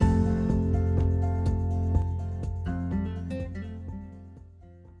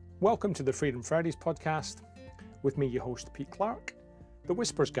Welcome to the Freedom Fridays podcast. With me, your host, Pete Clark, the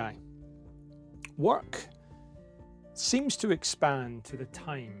Whispers guy. Work seems to expand to the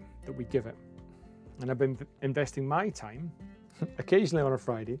time that we give it. And I've been investing my time, occasionally on a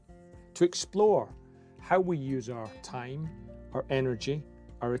Friday, to explore how we use our time, our energy,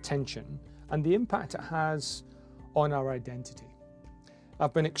 our attention, and the impact it has on our identity.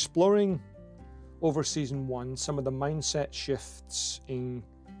 I've been exploring over season 1 some of the mindset shifts in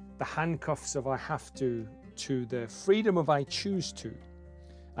the handcuffs of I have to the freedom of I choose to.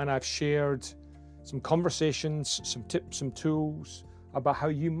 And I've shared some conversations, some tips, some tools about how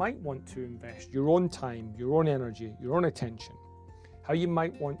you might want to invest your own time, your own energy, your own attention. How you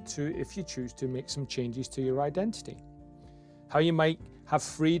might want to, if you choose to, make some changes to your identity. How you might have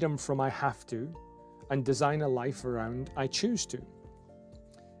freedom from I have to and design a life around I choose to.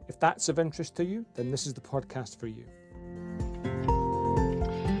 If that's of interest to you, then this is the podcast for you.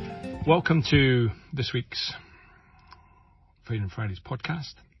 Welcome to this week's Freedom Fridays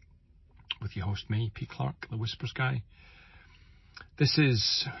podcast with your host, me, Pete Clark, the Whispers guy. This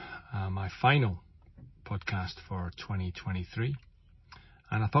is my final podcast for 2023.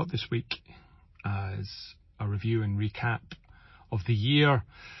 And I thought this week, as a review and recap of the year,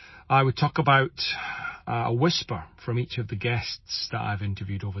 I would talk about a whisper from each of the guests that I've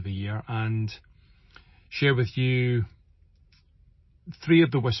interviewed over the year and share with you 3 of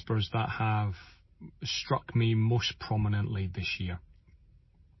the whispers that have struck me most prominently this year.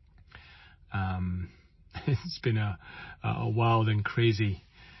 It's been a wild and crazy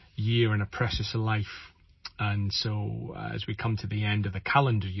year and a precious life. And so as we come to the end of the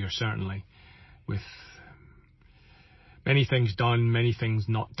calendar year, certainly, with many things done, many things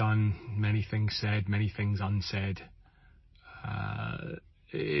not done, many things said, many things unsaid,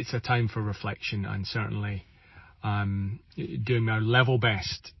 it's a time for reflection, and certainly doing my level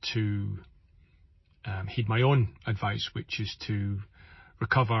best to heed my own advice, which is to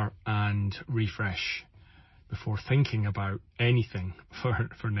recover and refresh before thinking about anything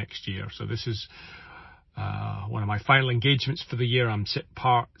for next year. So this is one of my final engagements for the year. I'm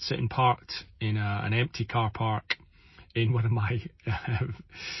sitting parked in an empty car park in one of my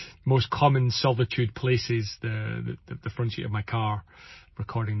most common solitude places, the front seat of my car,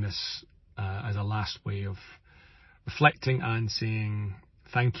 recording this as a last way of reflecting and saying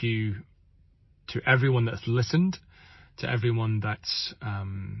thank you to everyone that's listened, to everyone that's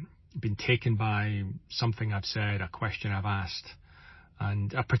been taken by something I've said, a question I've asked,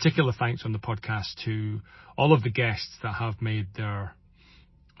 and a particular thanks on the podcast to all of the guests that have made their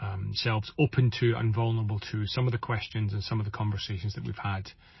selves open to and vulnerable to some of the questions and some of the conversations that we've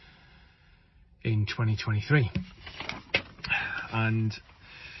had in 2023. And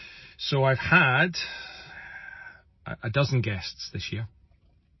so I've had a dozen guests this year,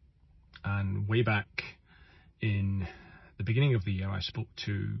 and way back in the beginning of the year I spoke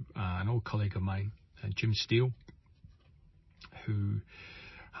to an old colleague of mine, Jim Steele, who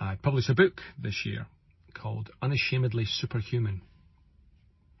had published a book this year called Unashamedly Superhuman,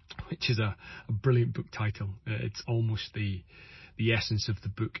 which is a brilliant book title. It's almost the essence of the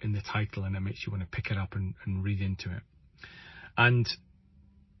book in the title, and it makes you want to pick it up and read into it. And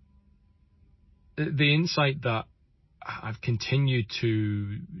the insight that I've continued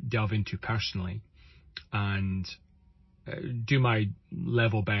to delve into personally and do my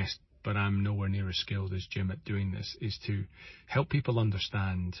level best, but I'm nowhere near as skilled as Jim at doing this, is to help people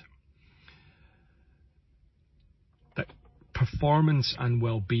understand that performance and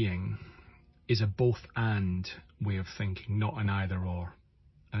well-being is a both and way of thinking, not an either or.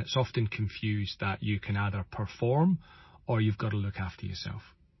 And it's often confused that you can either perform or you've got to look after yourself.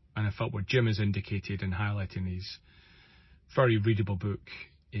 And I felt what Jim has indicated and highlighted in his very readable book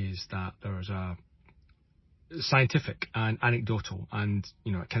is that there's a scientific and anecdotal, and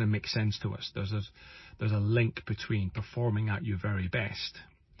it kind of makes sense to us. There's a link between performing at your very best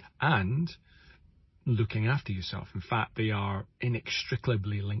and looking after yourself. In fact, they are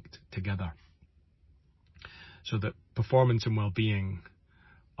inextricably linked together. So that performance and well-being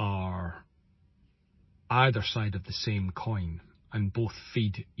are either side of the same coin and both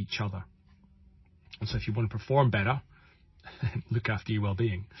feed each other. And so if you want to perform better, look after your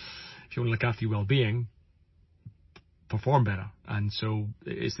well-being. If you want to look after your well-being, perform better. And so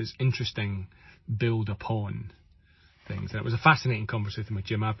it's this interesting build upon things. And it was a fascinating conversation with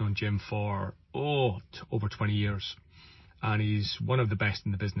Jim. I've known Jim for over 20 years, and he's one of the best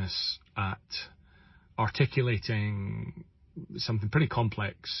in the business at articulating something pretty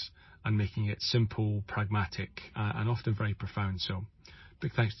complex and making it simple, pragmatic, and often very profound. So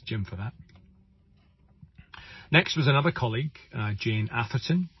big thanks to Jim for that. Next was another colleague, Jane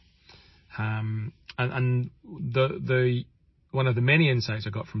Atherton, And the one of the many insights I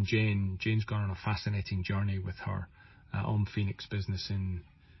got from Jane's gone on a fascinating journey with her Phoenix business in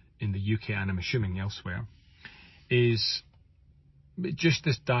the UK, and I'm assuming elsewhere, is just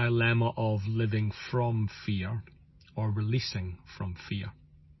this dilemma of living from fear or releasing from fear.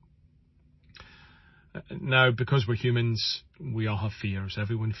 Now, because we're humans, we all have fears.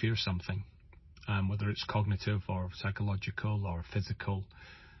 Everyone fears something, whether it's cognitive or psychological or physical.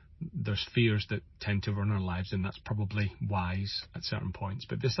 There's fears that tend to run our lives, and that's probably wise at certain points.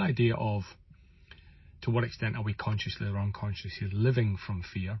 But this idea of, to what extent are we consciously or unconsciously living from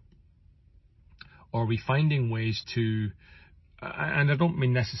fear? Or are we finding ways to, and I don't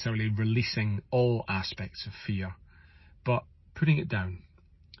mean necessarily releasing all aspects of fear, but putting it down,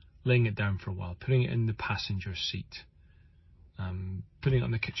 laying it down for a while, putting it in the passenger seat, putting it on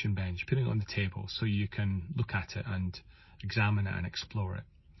the kitchen bench, putting it on the table so you can look at it and examine it and explore it,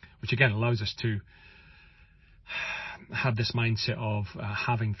 which again allows us to have this mindset of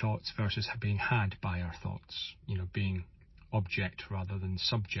having thoughts versus being had by our thoughts, being object rather than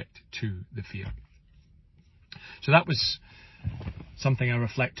subject to the fear. So that was something I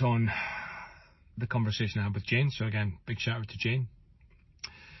reflect on the conversation I had with Jane. So again, big shout out to Jane.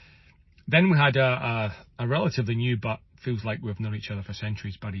 Then we had a relatively new, but feels like we've known each other for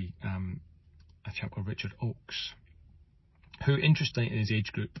centuries, buddy, a chap called Richard Oakes, who, interestingly, in his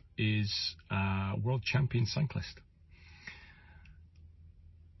age group, is a world champion cyclist.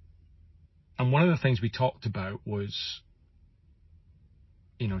 And one of the things we talked about was,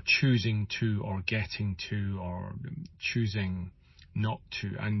 choosing to or getting to or choosing not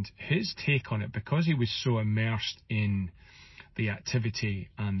to. And his take on it, because he was so immersed in the activity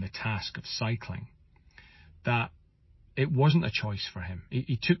and the task of cycling, that it wasn't a choice for him.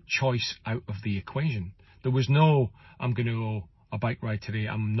 He took choice out of the equation. There was no, I'm going to go a bike ride today,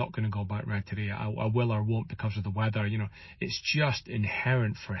 I'm not going to go a bike ride today, I will or won't because of the weather. It's just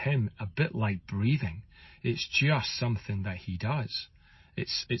inherent for him, a bit like breathing. It's just something that he does.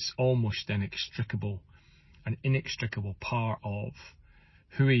 It's almost an inextricable part of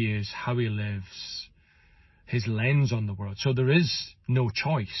who he is, how he lives, his lens on the world. So there is no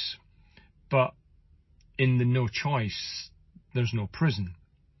choice, but in the no choice, there's no prison.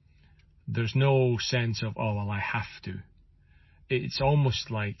 There's no sense of, oh, well, I have to. It's almost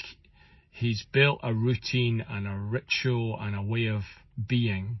like he's built a routine and a ritual and a way of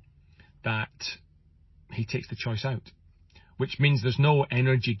being that he takes the choice out, which means there's no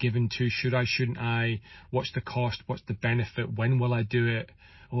energy given to should I, shouldn't I, what's the cost, what's the benefit, when will I do it,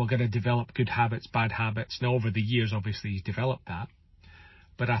 oh, I've got to develop good habits, bad habits. Now, over the years, obviously, he's developed that.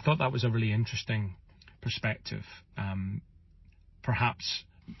 But I thought that was a really interesting perspective. Perhaps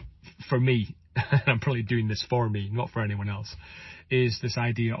for me, I'm probably doing this for me, not for anyone else, is this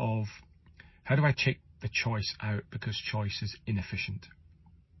idea of how do I take the choice out because choice is inefficient.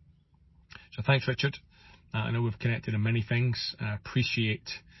 So thanks, Richard. I know we've connected on many things. I appreciate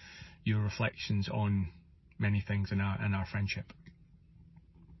your reflections on many things in our friendship.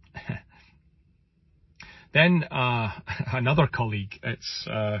 Then another colleague. It's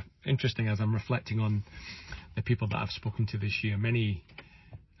interesting as I'm reflecting on the people that I've spoken to this year. Many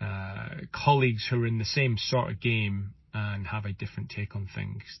colleagues who are in the same sort of game and have a different take on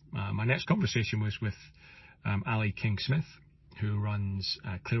things. My next conversation was with Ali King-Smith, who runs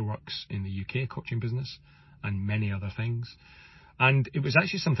Clearworks in the UK, coaching business, and many other things. And it was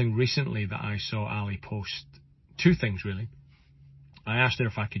actually something recently that I saw Ali post. Two things, really. I asked her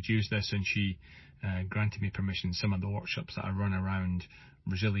if I could use this, and she granted me permission. Some of the workshops that I run around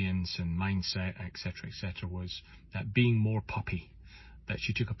resilience and mindset, etc., was that being more puppy. That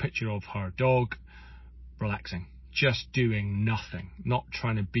she took a picture of her dog relaxing, just doing nothing, not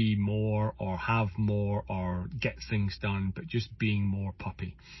trying to be more or have more or get things done, but just being more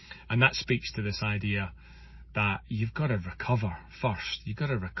puppy. And that speaks to this idea that you've got to recover first. You've got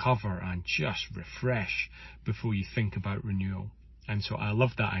to recover and just refresh before you think about renewal. And so I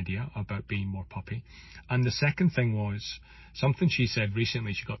love that idea about being more puppy. And the second thing was something she said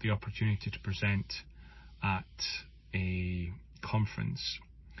recently. She got the opportunity to present at a conference.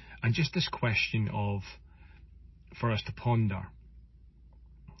 And just this question of, for us to ponder,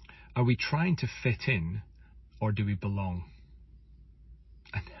 are we trying to fit in or do we belong?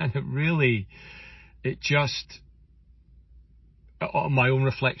 And it really, my own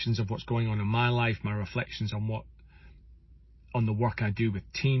reflections of what's going on in my life, my reflections on the work I do with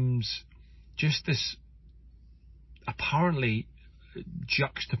teams, just this apparently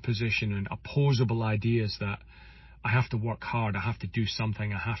juxtaposition and opposable ideas that I have to work hard, I have to do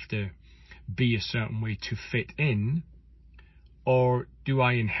something, I have to be a certain way to fit in, Or do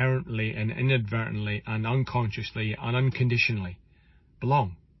I inherently and inadvertently and unconsciously and unconditionally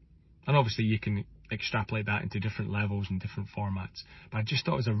belong? And obviously you can extrapolate that into different levels and different formats. But I just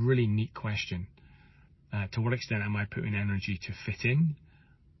thought it was a really neat question. To what extent am I putting energy to fit in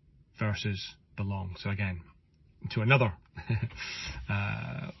versus belong? So again, to another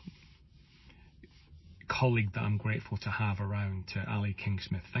colleague that I'm grateful to have around, to Ali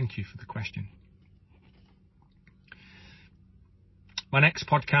Kingsmith. Thank you for the question. My next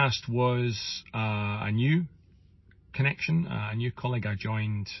podcast was a new connection, a new colleague. I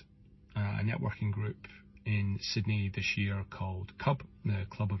joined a networking group in Sydney this year called CUB, the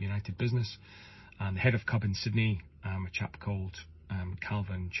Club of United Business. And the head of CUB in Sydney, a chap called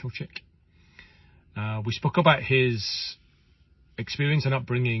Calvin Chilchick. We spoke about his experience and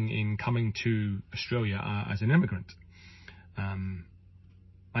upbringing in coming to Australia as an immigrant. And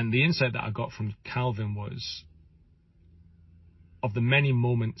the insight that I got from Calvin was, of the many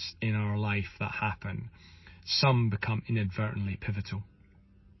moments in our life that happen, some become inadvertently pivotal.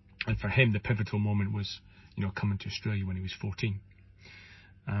 And for him, the pivotal moment was, coming to Australia when he was 14.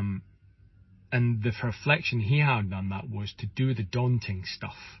 And the reflection he had on that was to do the daunting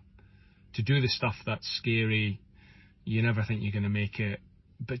stuff, to do the stuff that's scary, you never think you're going to make it,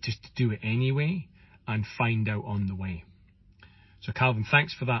 but just to do it anyway and find out on the way. So Calvin,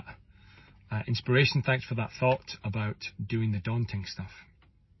 thanks for that inspiration. Thanks for that thought about doing the daunting stuff.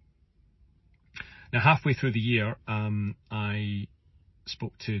 Now, halfway through the year, I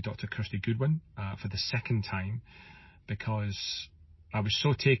spoke to Dr. Kirsty Goodwin for the second time, because I was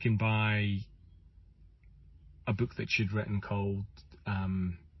so taken by a book that she'd written called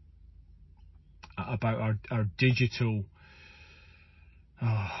about our digital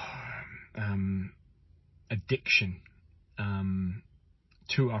addiction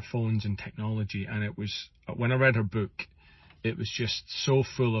to our phones and technology. And it was, when I read her book, it was just so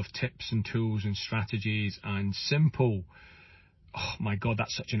full of tips and tools and strategies and simple, oh my God,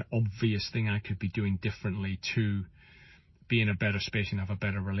 that's such an obvious thing I could be doing differently to be in a better space and have a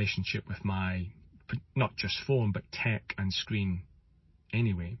better relationship with my, not just phone, but tech and screen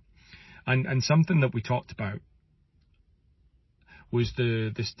anyway. And something that we talked about was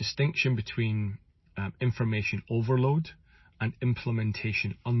this distinction between information overload and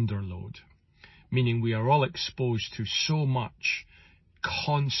implementation underload. Meaning we are all exposed to so much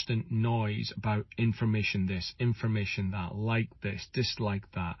constant noise about information this, information that, like this, dislike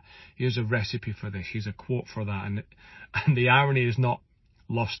that. Here's a recipe for this, here's a quote for that. And the irony is not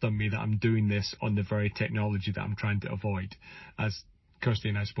lost on me that I'm doing this on the very technology that I'm trying to avoid, as Kirsty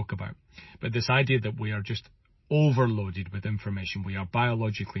and I spoke about. But this idea that we are just overloaded with information, we are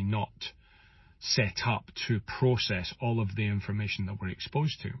biologically not set up to process all of the information that we're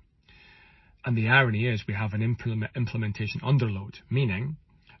exposed to. And the irony is we have an implementation underload, meaning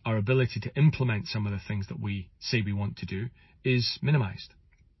our ability to implement some of the things that we say we want to do is minimized.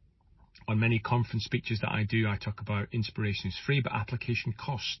 On many conference speeches that I do, I talk about inspiration is free, but application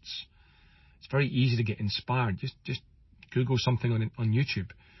costs. It's very easy to get inspired. Just Google something on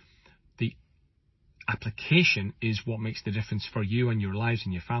YouTube. The application is what makes the difference for you and your lives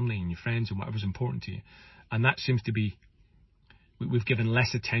and your family and your friends and whatever's important to you. And that seems to be, we've given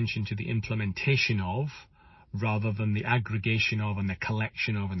less attention to the implementation of, rather than the aggregation of and the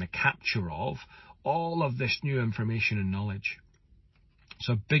collection of and the capture of all of this new information and knowledge.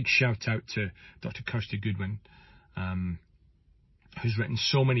 So a big shout out to Dr. Kirsty Goodwin, who's written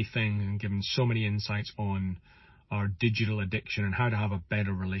so many things and given so many insights on our digital addiction and how to have a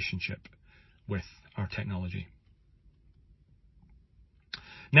better relationship with our technology.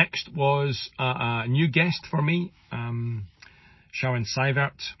 Next was a new guest for me, Sharon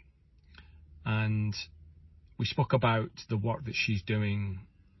Seivert, and we spoke about the work that she's doing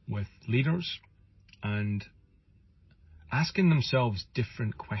with leaders and asking themselves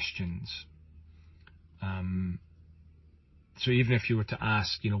different questions. So even if you were to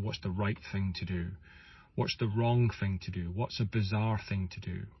ask, what's the right thing to do? What's the wrong thing to do? What's a bizarre thing to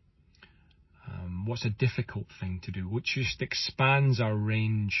do? What's a difficult thing to do? Which just expands our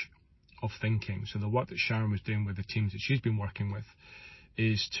range of thinking. So the work that Sharon was doing with the teams that she's been working with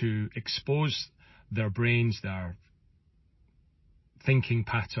is to expose their brains, their thinking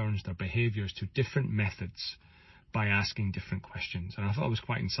patterns, their behaviors to different methods by asking different questions. And I thought it was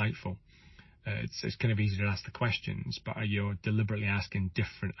quite insightful. It's kind of easy to ask the questions, but are you deliberately asking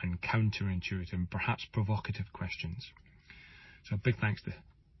different and counterintuitive and perhaps provocative questions? So a big thanks to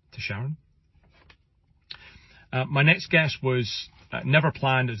Sharon. My next guest was never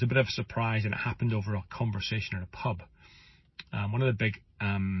planned. It was a bit of a surprise, and it happened over a conversation at a pub. One of the big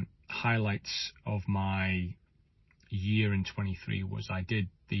highlights of my year in 23 was I did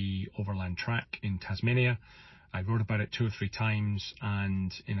the overland track in Tasmania. I wrote about it 2 or 3 times,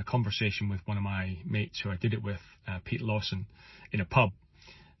 and in a conversation with one of my mates who I did it with, Pete Lawson, in a pub,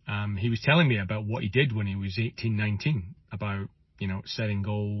 he was telling me about what he did when he was 18, 19, about, setting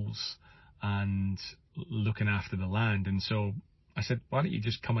goals and looking after the land. And so I said, why don't you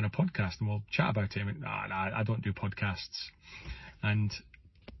just come on a podcast and we'll chat about it? He went, no, I don't do podcasts. And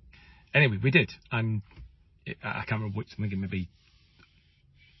anyway, we did. And I can't remember which, I think it maybe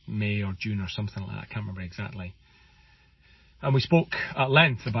May or June or something like that. I can't remember exactly. And we spoke at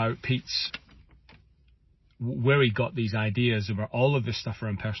length about where he got these ideas about all of this stuff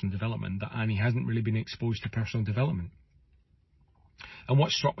around personal development, and he hasn't really been exposed to personal development. And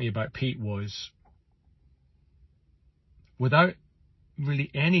what struck me about Pete was, without really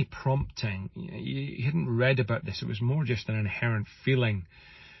any prompting, he hadn't read about this. It was more just an inherent feeling,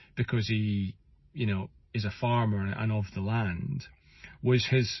 because he, is a farmer and of the land, was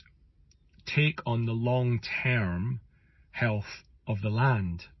his take on the long-term health of the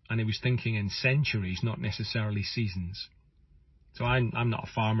land. And he was thinking in centuries, not necessarily seasons. So I'm not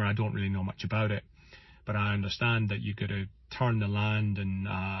a farmer. I don't really know much about it, but I understand that you've got to turn the land and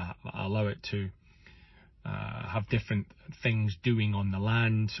allow it to have different things doing on the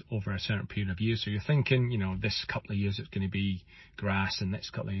land over a certain period of years. So you're thinking, this couple of years it's going to be grass, and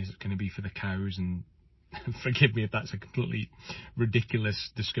next couple of years it's going to be for the cows. And forgive me if that's a completely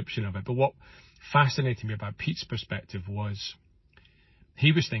ridiculous description of it. But what fascinated me about Pete's perspective was,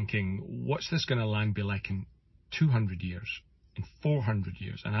 he was thinking, what's this going to land be like in 200 years, in 400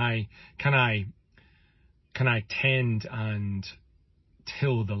 years? And can I tend and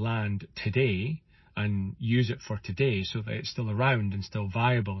till the land today and use it for today, so that it's still around and still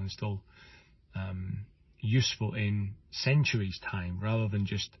viable and still useful in centuries' time, rather than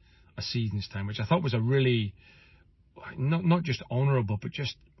just a season's time, which I thought was a really, not just honourable, but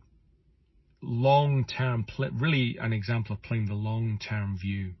just long-term, really an example of playing the long-term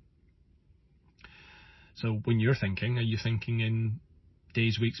view. So when you're thinking, are you thinking in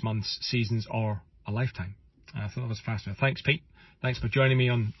days, weeks, months, seasons, or a lifetime? I thought that was fascinating. Thanks, Pete. Thanks for joining me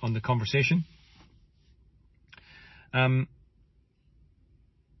on the conversation. The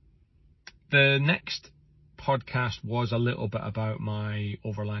next podcast was a little bit about my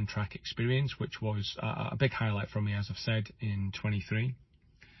overland track experience, which was a big highlight for me, as I've said, in 23.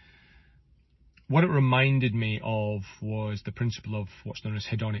 What it reminded me of was the principle of what's known as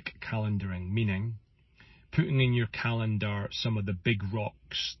hedonic calendaring, meaning putting in your calendar some of the big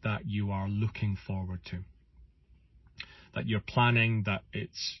rocks that you are looking forward to, that you're planning, that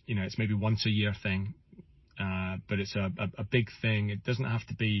it's maybe once a year thing, but it's a big thing. It doesn't have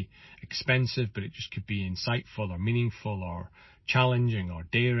to be expensive, but it just could be insightful or meaningful or challenging or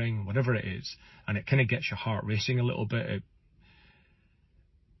daring, whatever it is. And it kind of gets your heart racing a little bit.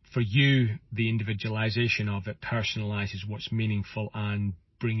 For you, the individualization of it personalizes what's meaningful and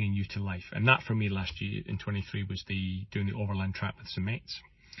bringing you to life. And that for me last year in 23 was doing the overland track with some mates.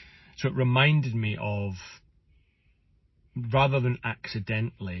 So it reminded me of, rather than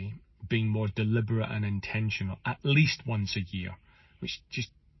accidentally, being more deliberate and intentional at least once a year, which just,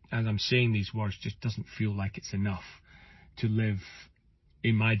 as I'm saying these words, just doesn't feel like it's enough to live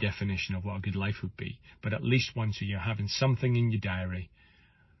in my definition of what a good life would be. But at least once a year, having something in your diary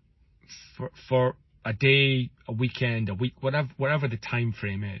for a day, a weekend, a week, whatever the time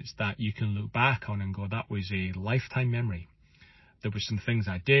frame is, that you can look back on and go, that was a lifetime memory. There were some things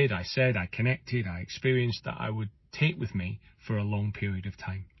I did, I said, I connected, I experienced that I would take with me for a long period of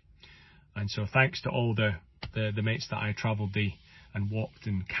time. And so thanks to all the mates that I travelled and walked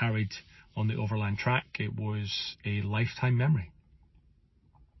and carried on the overland track, it was a lifetime memory.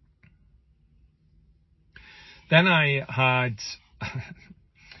 Then I had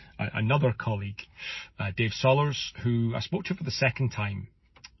another colleague, Dave Sollers, who I spoke to for the second time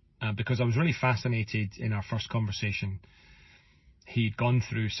because I was really fascinated in our first conversation. He'd gone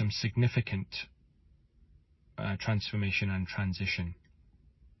through some significant transformation and transition.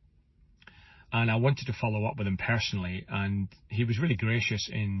 And I wanted to follow up with him personally, and he was really gracious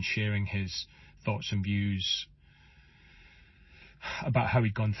in sharing his thoughts and views about how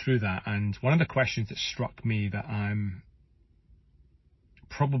he'd gone through that. And one of the questions that struck me that I'm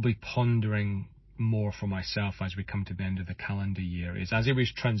probably pondering more for myself as we come to the end of the calendar year is, as he was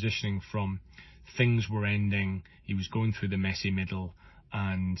transitioning from things were ending, he was going through the messy middle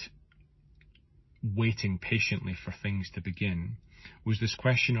and waiting patiently for things to begin, was this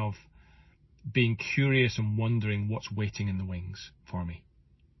question of being curious and wondering what's waiting in the wings for me.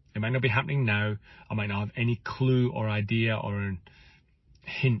 It might not be happening now. I might not have any clue or idea or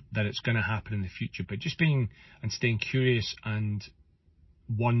hint that it's going to happen in the future, but just being and staying curious and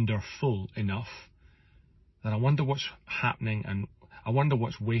wonderful enough that I wonder what's happening, and I wonder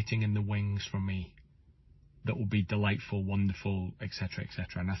what's waiting in the wings for me that will be delightful, wonderful, etc.,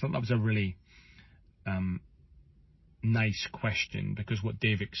 etc. And I thought that was a really nice question, because what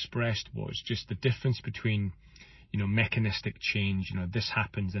Dave expressed was just the difference between, mechanistic change, this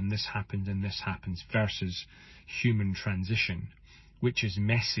happens and this happens and this happens, versus human transition, which is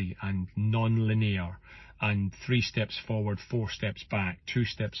messy and non-linear, and 3 steps forward, 4 steps back, 2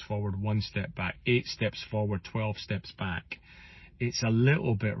 steps forward, 1 step back, 8 steps forward, 12 steps back. It's a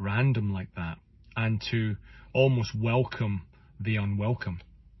little bit random like that, and to almost welcome the unwelcome.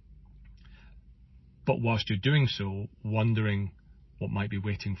 But whilst you're doing so, wondering what might be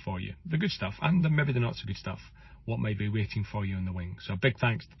waiting for you. The good stuff, and maybe the not so good stuff. What might be waiting for you in the wings. So a big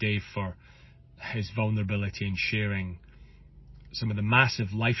thanks to Dave for his vulnerability in sharing some of the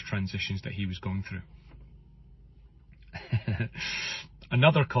massive life transitions that he was going through.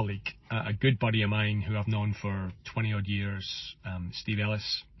 Another colleague, a good buddy of mine who I've known for 20 odd years, Steve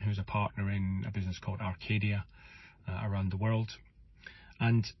Ellis, who's a partner in a business called Arcadia around the world.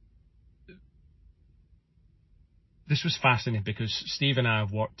 And this was fascinating because Steve and I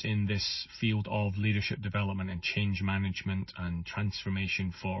have worked in this field of leadership development and change management and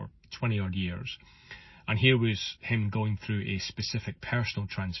transformation for 20 odd years. And here was him going through a specific personal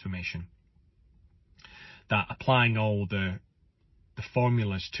transformation that applying all the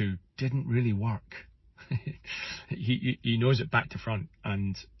formulas to didn't really work. He knows it back to front,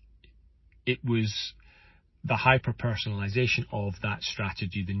 and it was the hyper-personalization of that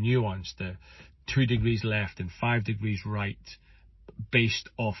strategy, the nuance, the 2 degrees left and 5 degrees right, based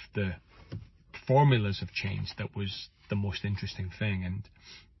off the formulas of change, that was the most interesting thing.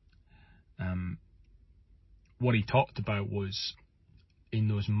 And what he talked about was in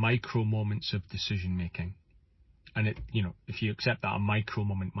those micro moments of decision making. And if you accept that a micro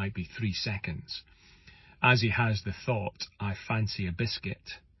moment might be 3 seconds, as he has the thought, I fancy a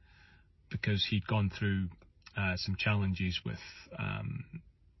biscuit, because he'd gone through some challenges with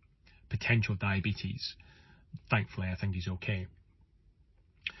potential diabetes. Thankfully, I think he's okay.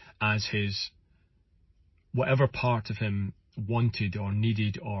 As his, whatever part of him wanted or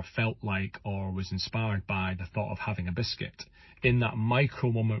needed or felt like or was inspired by the thought of having a biscuit, in that micro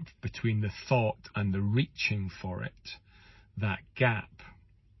moment between the thought and the reaching for it, that gap,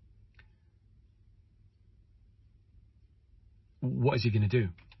 what is he going to do?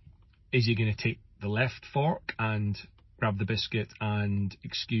 Is he going to take the left fork and grab the biscuit and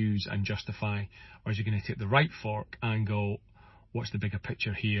excuse and justify, or is he going to take the right fork and go, what's the bigger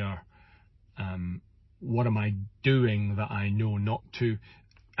picture here? What am I doing that I know not to?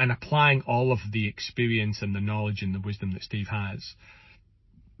 And applying all of the experience and the knowledge and the wisdom that Steve has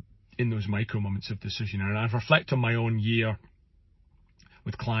in those micro moments of decision. And I've reflected on my own year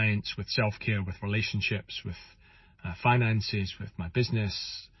with clients, with self-care, with relationships, with finances, with my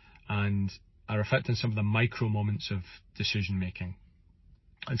business, and I reflect on some of the micro moments of decision making.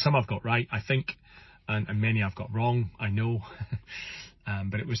 And some I've got right, I think, and many I've got wrong, I know.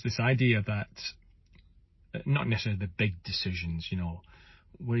 But it was this idea that not necessarily the big decisions,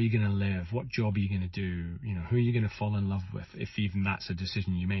 where are you going to live? What job are you going to do? Who are you going to fall in love with, if even that's a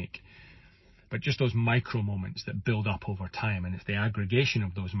decision you make? But just those micro moments that build up over time, and it's the aggregation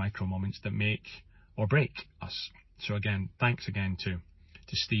of those micro moments that make or break us. So again, thanks again to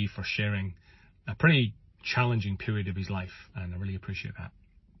Steve for sharing a pretty challenging period of his life, and I really appreciate that.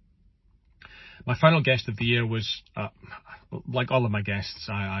 My final guest of the year was, like all of my guests,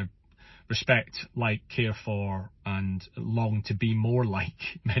 I respect, like, care for, and long to be more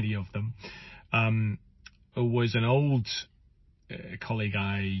like many of them. Was an old colleague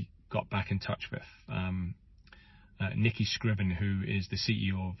I got back in touch with, Nikki Scriven, who is the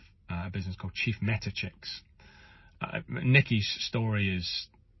CEO of a business called Chief Meta Chicks. Nikki's story is,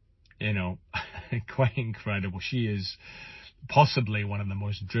 quite incredible. She is possibly one of the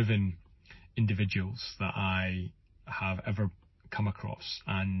most driven individuals that I have ever come across,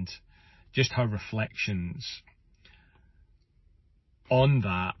 and just her reflections on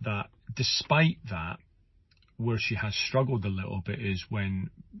that despite that, where she has struggled a little bit is when,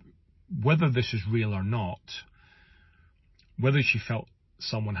 whether this is real or not, whether she felt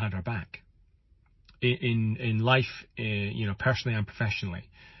someone had her back in life, personally and professionally.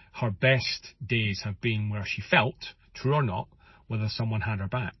 Her best days have been where she felt, true or not, whether someone had her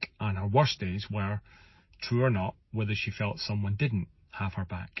back, and her worst days were, true or not, whether she felt someone didn't have her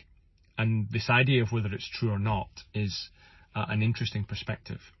back. And this idea of whether it's true or not is an interesting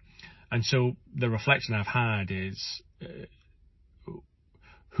perspective. And so the reflection I've had is,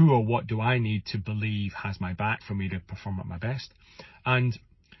 who or what do I need to believe has my back for me to perform at my best? And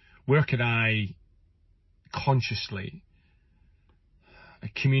where could I consciously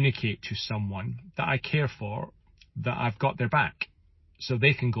communicate to someone that I care for that I've got their back so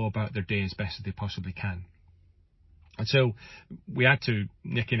they can go about their day as best as they possibly can? And so we had to,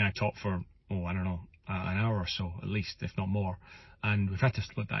 Nikki and I talked for, I don't know, an hour or so at least, if not more. And we've had to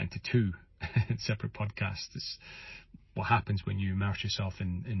split that into two separate podcasts. It's what happens when you immerse yourself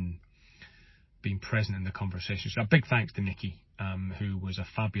in being present in the conversation. So a big thanks to Nikki, who was a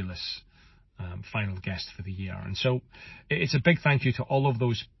fabulous final guest for the year. And so it's a big thank you to all of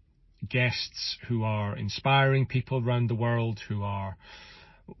those guests who are inspiring people around the world, who are,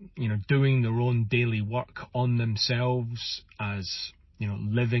 doing their own daily work on themselves as,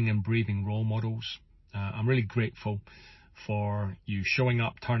 living and breathing role models. I'm really grateful for you showing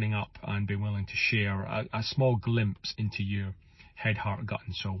up, turning up, and being willing to share a small glimpse into your head, heart, gut,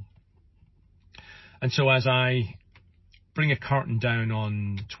 and soul. And so as I bring a curtain down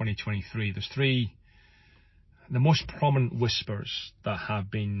on 2023, there's the most prominent whispers that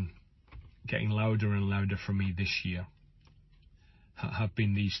have been getting louder and louder for me this year have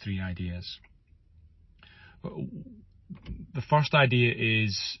been these three ideas. The first idea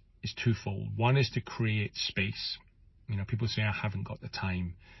is twofold. One is to create space. People say, I haven't got the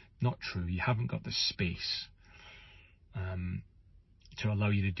time. Not true. You haven't got the space to allow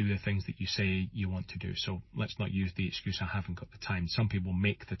you to do the things that you say you want to do. So let's not use the excuse, I haven't got the time. Some people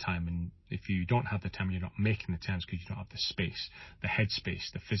make the time, and if you don't have the time, you're not making the time because you don't have the space, the head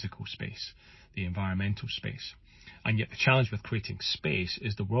space, the physical space, the environmental space. And yet the challenge with creating space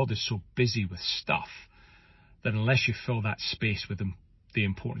is the world is so busy with stuff that unless you fill that space with the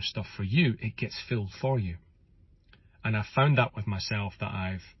important stuff for you, it gets filled for you. And I've found that with myself, that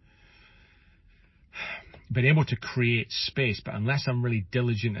I've been able to create space, but unless I'm really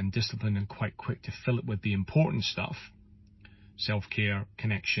diligent and disciplined and quite quick to fill it with the important stuff, self-care,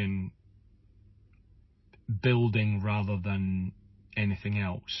 connection, building rather than anything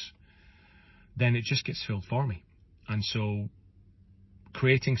else, then it just gets filled for me. And so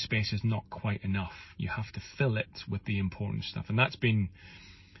creating space is not quite enough. You have to fill it with the important stuff. And that's been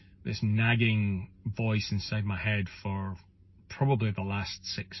this nagging voice inside my head for probably the last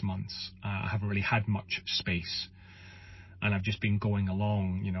 6 months. I haven't really had much space, and I've just been going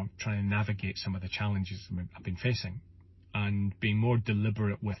along, trying to navigate some of the challenges I've been facing and being more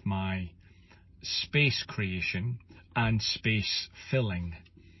deliberate with my space creation and space filling.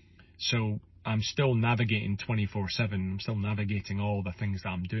 So I'm still navigating 24/7. I'm still navigating all the things that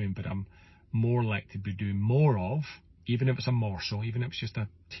I'm doing, but I'm more likely to be doing more of, even if it's a morsel, even if it's just a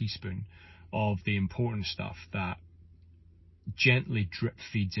teaspoon of the important stuff that gently drip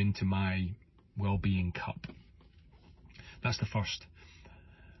feeds into my well-being cup. That's the first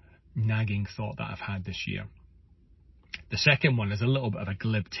nagging thought that I've had this year. The second one is a little bit of a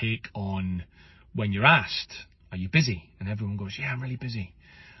glib take on when you're asked, are you busy? And everyone goes, yeah, I'm really busy.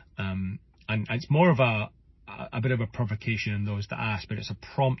 And it's more of a bit of a provocation in those that ask, but it's a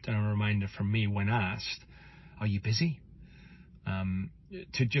prompt and a reminder for me when asked, are you busy?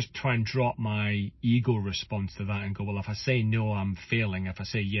 To just try and drop my ego response to that and go, well, if I say no, I'm failing. If I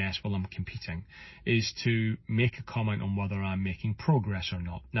say yes, well, I'm competing. Is to make a comment on whether I'm making progress or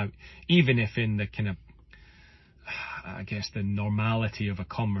not. Now, even if in the kind of, I guess, the normality of a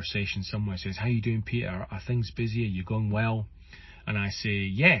conversation, someone says, how you doing, Peter? Are things busy? Are you going well? And I say,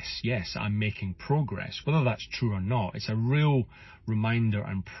 yes, I'm making progress. Whether that's true or not, it's a real reminder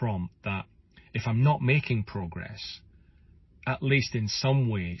and prompt that if I'm not making progress, at least in some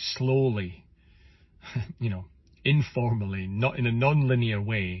way, slowly, informally, not in a non-linear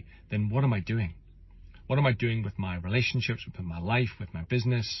way, then what am I doing? What am I doing with my relationships, with my life, with my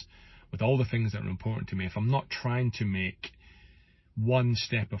business, with all the things that are important to me, if I'm not trying to make one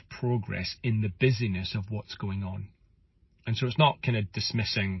step of progress in the busyness of what's going on? And so it's not kind of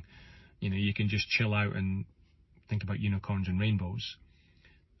dismissing, you can just chill out and think about unicorns and rainbows.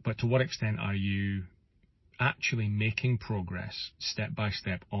 But to what extent are you actually making progress step by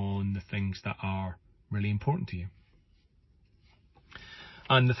step on the things that are really important to you?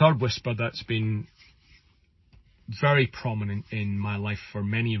 And the third whisper that's been very prominent in my life for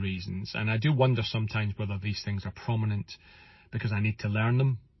many reasons, and I do wonder sometimes whether these things are prominent because I need to learn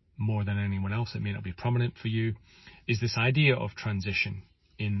them more than anyone else. It may not be prominent for you, is this idea of transition,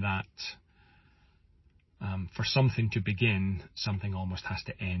 in that for something to begin, something almost has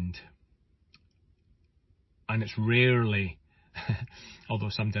to end. And it's rarely, although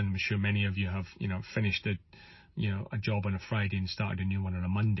sometimes I'm sure many of you have, finished a job on a Friday and started a new one on a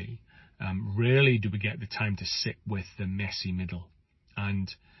Monday. Rarely do we get the time to sit with the messy middle.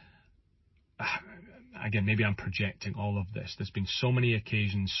 And again, maybe I'm projecting all of this. There's been so many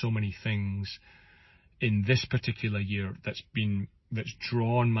occasions, so many things in this particular year that's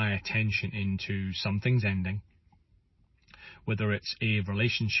drawn my attention into something's ending. Whether it's a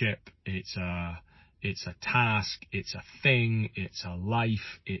relationship, it's a task, it's a thing, it's a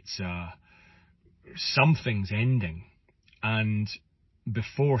life, something's ending. And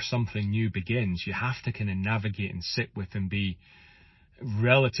before something new begins, you have to kind of navigate and sit with and be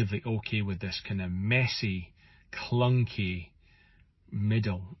relatively okay with this kind of messy, clunky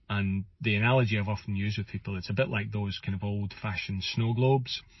middle. And the analogy I've often used with people, it's a bit like those kind of old-fashioned snow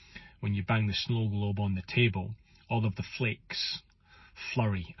globes. When you bang the snow globe on the table, all of the flakes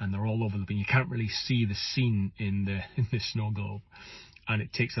flurry and they're all over the bin. You can't really see the scene in the snow globe, and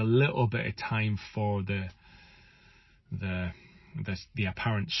it takes a little bit of time for the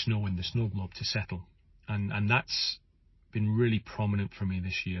apparent snow in the snow globe to settle, and that's been really prominent for me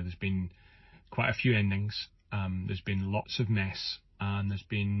this year. There's been quite a few endings, there's been lots of mess, and there's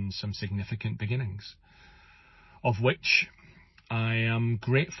been some significant beginnings, of which I am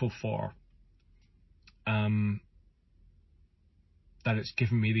grateful for. That it's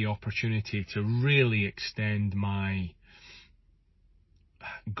given me the opportunity to really extend my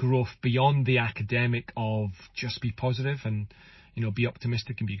growth beyond the academic of just be positive and, be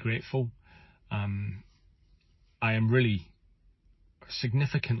optimistic and be grateful. I am really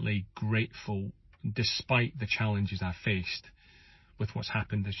significantly grateful despite the challenges I've faced with what's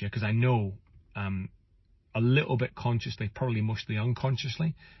happened this year, because I know a little bit consciously, probably mostly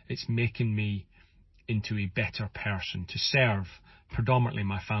unconsciously, it's making me into a better person to serve predominantly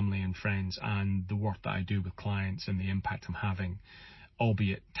my family and friends and the work that I do with clients and the impact I'm having,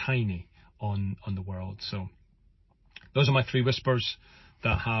 albeit tiny, on the world. So those are my 3 whispers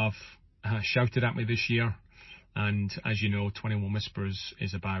that have shouted at me this year. And as you know, 21 Whispers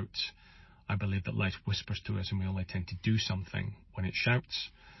is about, I believe that life whispers to us and we only tend to do something when it shouts.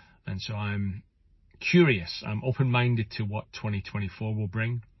 And so I'm curious, I'm open-minded to what 2024 will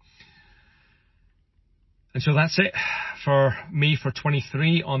bring. And so that's it for me for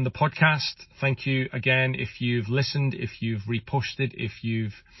 23 on the podcast. Thank you again if you've listened, if you've reposted, if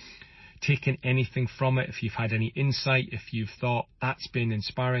you've taken anything from it, if you've had any insight, if you've thought that's been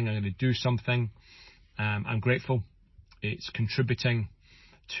inspiring, I'm going to do something. I'm grateful. It's contributing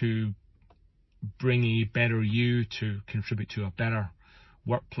to bringing a better you, to contribute to a better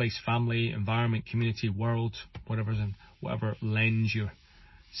workplace, family, environment, community, world, whatever lens you're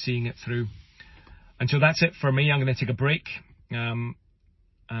seeing it through. And so that's it for me. I'm going to take a break.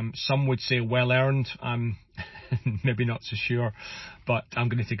 Some would say well earned. I'm maybe not so sure, but I'm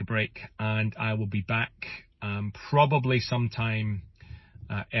going to take a break and I will be back probably sometime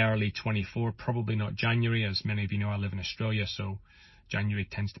early 24, probably not January. As many of you know, I live in Australia, so January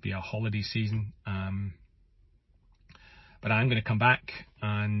tends to be a holiday season. But I'm going to come back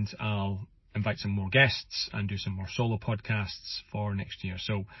and I'll invite some more guests and do some more solo podcasts for next year.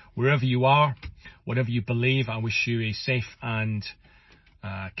 So wherever you are, whatever you believe, I wish you a safe and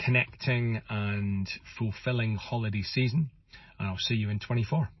connecting and fulfilling holiday season. And I'll see you in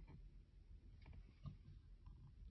 24.